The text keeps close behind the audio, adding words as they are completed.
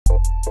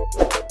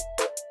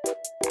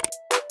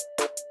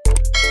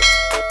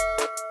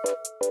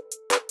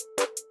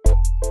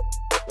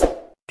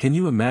Can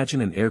you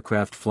imagine an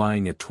aircraft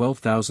flying at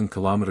 12,000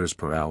 kilometers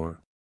per hour?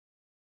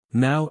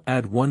 Now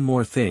add one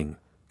more thing,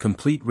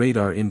 complete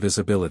radar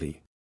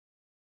invisibility.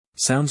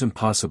 Sounds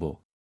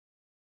impossible.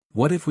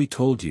 What if we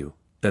told you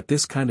that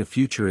this kind of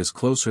future is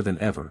closer than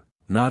ever,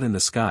 not in the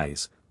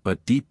skies,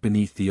 but deep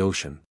beneath the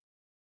ocean?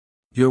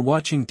 You're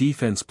watching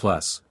Defense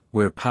Plus,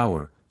 where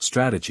power,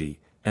 strategy,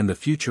 and the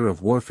future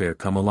of warfare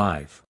come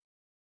alive.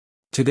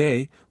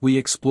 Today, we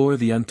explore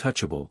the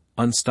untouchable,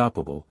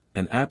 unstoppable,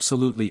 and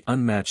absolutely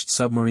unmatched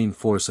submarine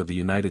force of the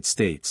United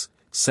States,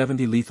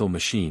 70 lethal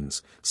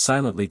machines,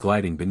 silently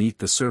gliding beneath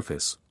the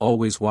surface,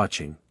 always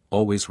watching,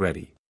 always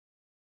ready.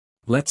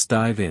 Let's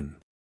dive in.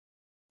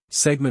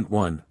 Segment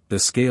 1, The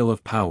Scale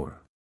of Power.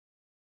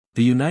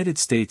 The United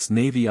States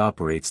Navy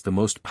operates the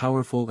most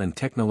powerful and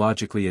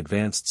technologically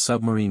advanced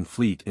submarine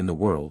fleet in the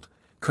world,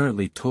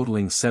 currently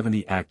totaling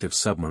 70 active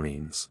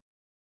submarines.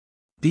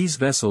 These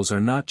vessels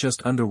are not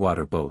just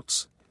underwater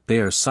boats, they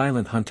are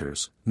silent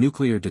hunters,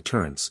 nuclear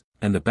deterrents,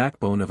 and the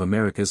backbone of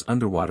America's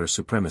underwater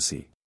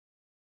supremacy.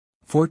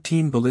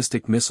 14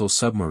 ballistic missile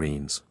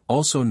submarines,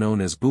 also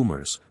known as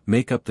boomers,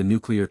 make up the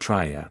nuclear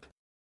triad.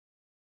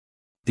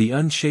 The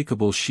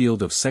unshakable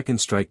shield of second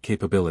strike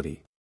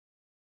capability.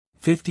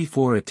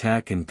 54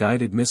 attack and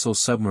guided missile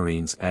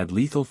submarines add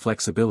lethal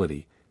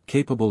flexibility,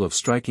 capable of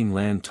striking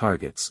land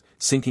targets,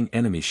 sinking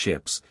enemy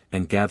ships,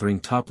 and gathering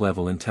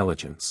top-level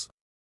intelligence.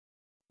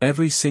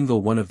 Every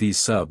single one of these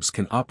subs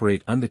can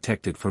operate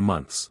undetected for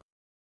months.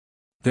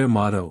 Their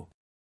motto?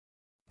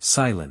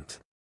 Silent,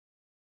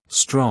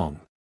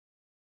 strong,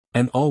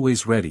 and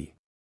always ready.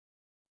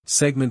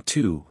 Segment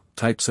 2,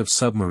 Types of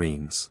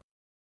Submarines.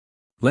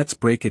 Let's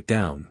break it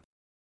down.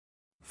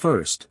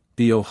 First,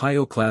 the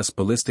Ohio-class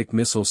ballistic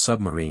missile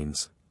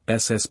submarines,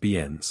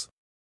 SSBNs.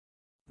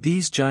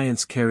 These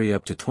giants carry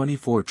up to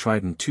 24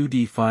 Trident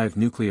 2D5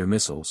 nuclear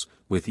missiles,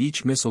 with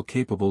each missile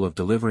capable of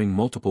delivering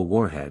multiple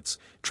warheads,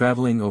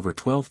 traveling over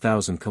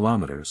 12,000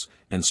 kilometers,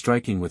 and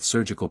striking with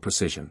surgical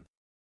precision.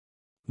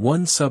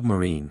 One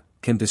submarine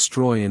can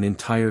destroy an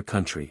entire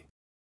country.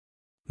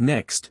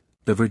 Next,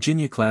 the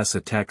Virginia-class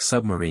attack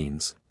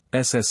submarines,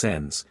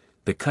 SSNs,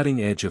 the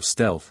cutting edge of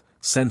stealth,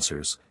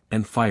 sensors,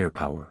 and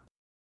firepower.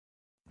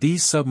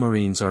 These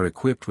submarines are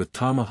equipped with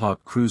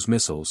Tomahawk cruise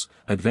missiles,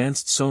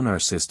 advanced sonar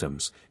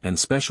systems, and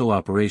special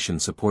operation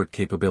support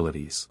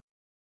capabilities.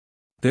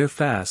 They're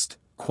fast,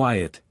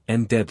 quiet,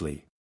 and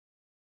deadly.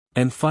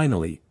 And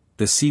finally,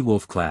 the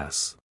Seawolf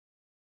class.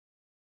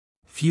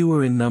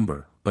 Fewer in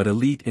number, but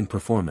elite in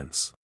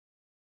performance.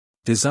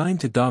 Designed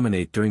to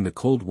dominate during the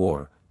Cold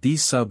War,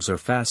 these subs are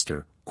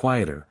faster,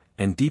 quieter,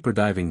 and deeper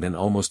diving than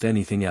almost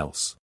anything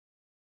else.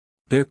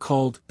 They're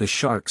called the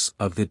Sharks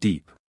of the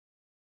Deep.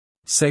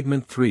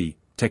 Segment 3,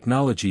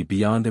 Technology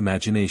Beyond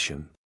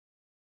Imagination.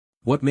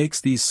 What makes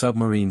these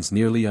submarines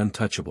nearly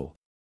untouchable?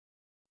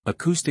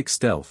 Acoustic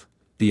stealth,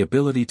 the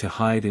ability to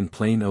hide in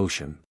plain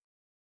ocean.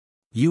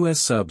 U.S.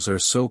 subs are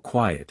so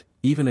quiet,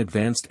 even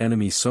advanced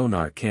enemy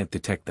sonar can't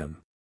detect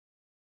them.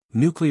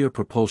 Nuclear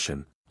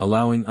propulsion,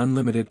 allowing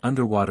unlimited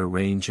underwater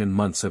range and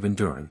months of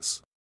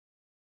endurance.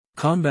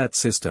 Combat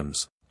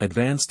systems,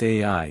 advanced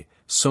AI,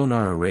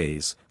 sonar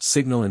arrays,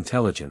 signal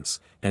intelligence,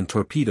 and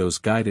torpedoes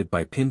guided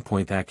by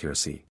pinpoint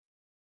accuracy.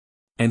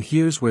 And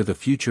here's where the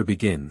future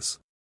begins.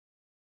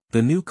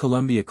 The new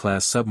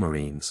Columbia-class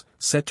submarines,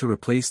 set to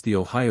replace the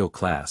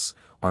Ohio-class,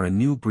 are a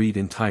new breed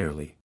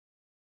entirely.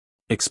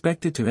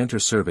 Expected to enter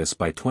service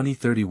by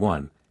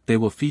 2031, they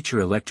will feature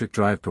electric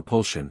drive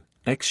propulsion,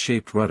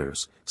 X-shaped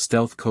rudders,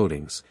 stealth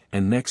coatings,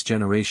 and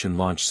next-generation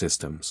launch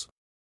systems.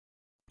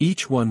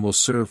 Each one will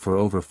serve for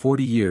over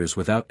 40 years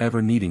without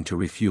ever needing to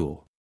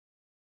refuel.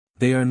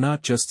 They are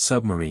not just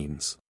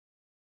submarines.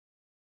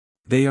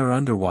 They are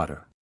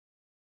underwater.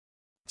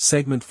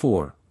 Segment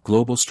 4,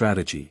 Global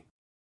Strategy.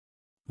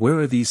 Where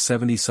are these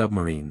 70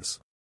 submarines?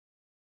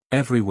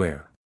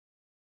 Everywhere.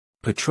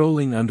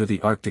 Patrolling under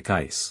the Arctic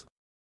ice.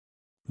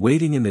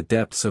 Waiting in the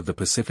depths of the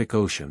Pacific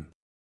Ocean.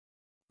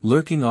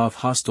 Lurking off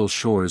hostile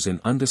shores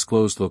in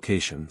undisclosed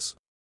locations.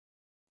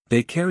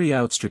 They carry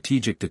out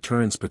strategic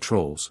deterrence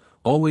patrols,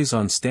 always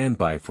on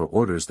standby for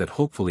orders that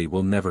hopefully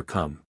will never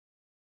come.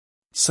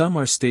 Some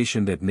are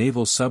stationed at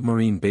Naval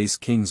Submarine Base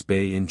Kings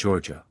Bay in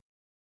Georgia.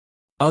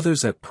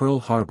 Others at Pearl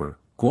Harbor,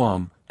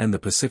 Guam, and the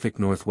Pacific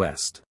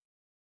Northwest.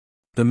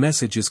 The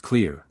message is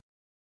clear.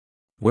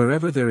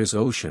 Wherever there is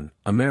ocean,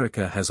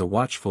 America has a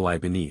watchful eye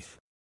beneath.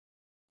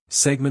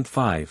 Segment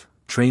 5,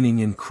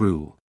 Training and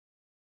Crew.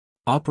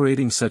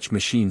 Operating such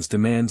machines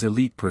demands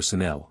elite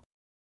personnel.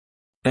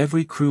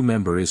 Every crew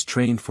member is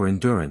trained for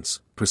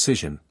endurance,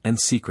 precision, and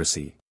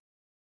secrecy.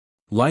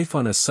 Life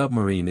on a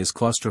submarine is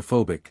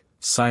claustrophobic,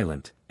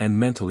 silent, and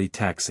mentally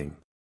taxing.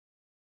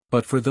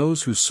 But for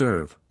those who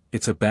serve,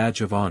 it's a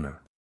badge of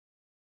honor.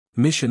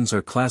 Missions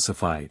are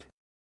classified.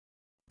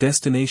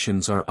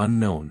 Destinations are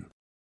unknown.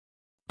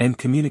 And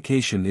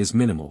communication is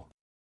minimal.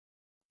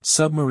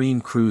 Submarine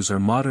crews are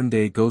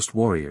modern-day ghost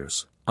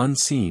warriors,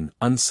 unseen,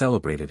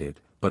 uncelebrated,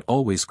 but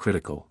always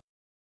critical.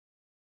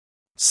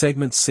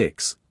 Segment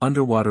 6,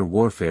 Underwater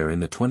Warfare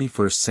in the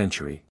 21st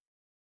Century.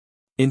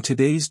 In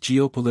today's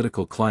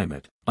geopolitical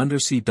climate,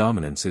 undersea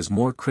dominance is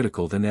more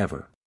critical than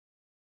ever.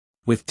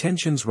 With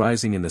tensions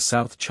rising in the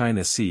South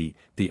China Sea,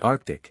 the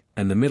Arctic,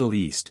 and the Middle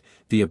East,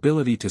 the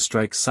ability to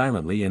strike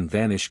silently and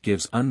vanish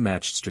gives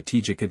unmatched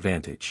strategic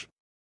advantage.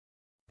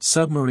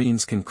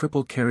 Submarines can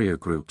cripple carrier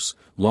groups,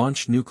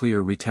 launch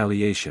nuclear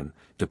retaliation,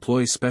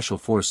 deploy special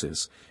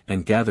forces,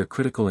 and gather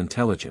critical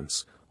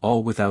intelligence,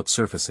 all without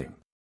surfacing.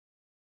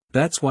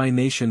 That's why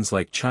nations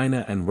like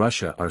China and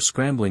Russia are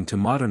scrambling to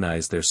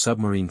modernize their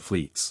submarine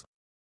fleets.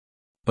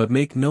 But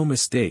make no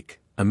mistake,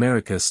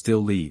 America still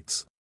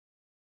leads.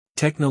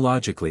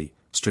 Technologically,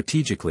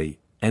 strategically,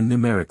 and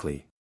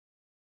numerically.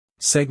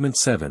 Segment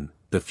 7,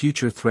 The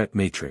Future Threat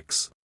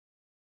Matrix.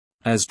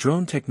 As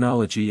drone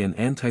technology and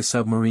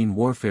anti-submarine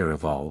warfare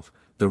evolve,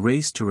 the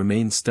race to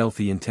remain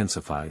stealthy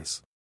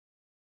intensifies.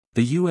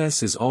 The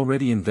U.S. is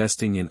already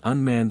investing in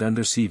unmanned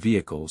undersea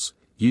vehicles,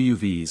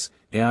 UUVs,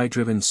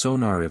 AI-driven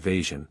sonar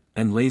evasion,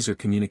 and laser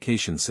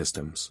communication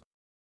systems.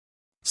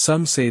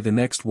 Some say the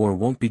next war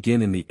won't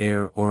begin in the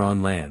air or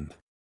on land.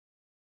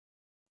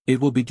 It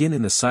will begin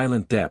in the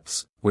silent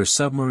depths, where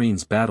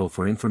submarines battle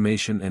for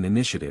information and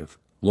initiative,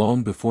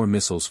 long before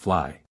missiles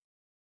fly.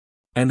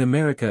 And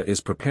America is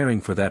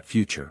preparing for that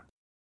future.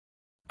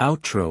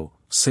 Outro,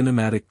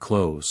 cinematic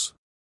close.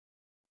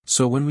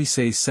 So when we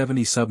say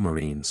 70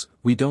 submarines,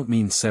 we don't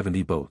mean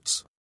 70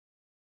 boats.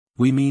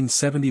 We mean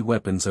 70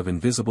 weapons of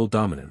invisible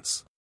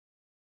dominance.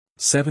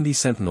 70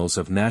 sentinels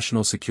of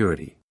national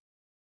security.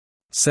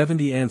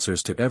 70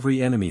 answers to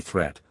every enemy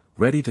threat,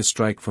 ready to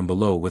strike from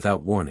below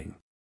without warning.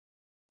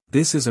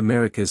 This is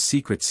America's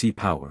secret sea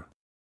power.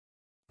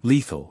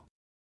 Lethal.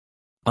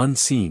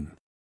 Unseen.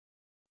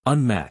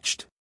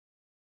 Unmatched.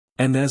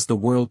 And as the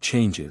world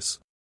changes,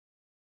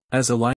 as